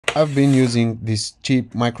I've been using this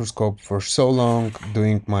cheap microscope for so long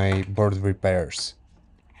doing my board repairs,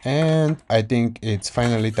 and I think it's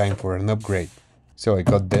finally time for an upgrade. So I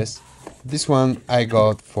got this. This one I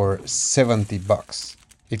got for 70 bucks.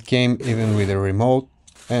 It came even with a remote,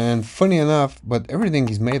 and funny enough, but everything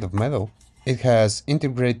is made of metal. It has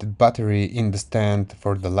integrated battery in the stand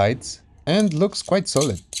for the lights and looks quite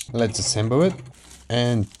solid. Let's assemble it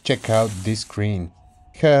and check out this screen.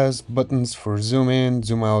 It has buttons for zoom in,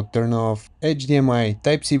 zoom out, turn off, HDMI,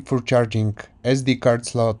 Type-C for charging, SD card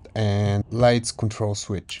slot and lights control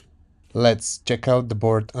switch. Let's check out the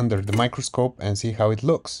board under the microscope and see how it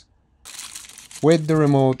looks. With the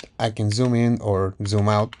remote I can zoom in or zoom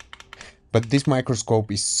out, but this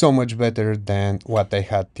microscope is so much better than what I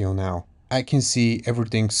had till now. I can see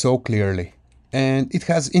everything so clearly. And it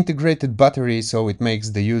has integrated battery, so it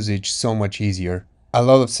makes the usage so much easier. A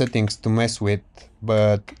lot of settings to mess with,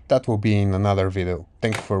 but that will be in another video.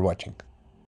 Thank you for watching.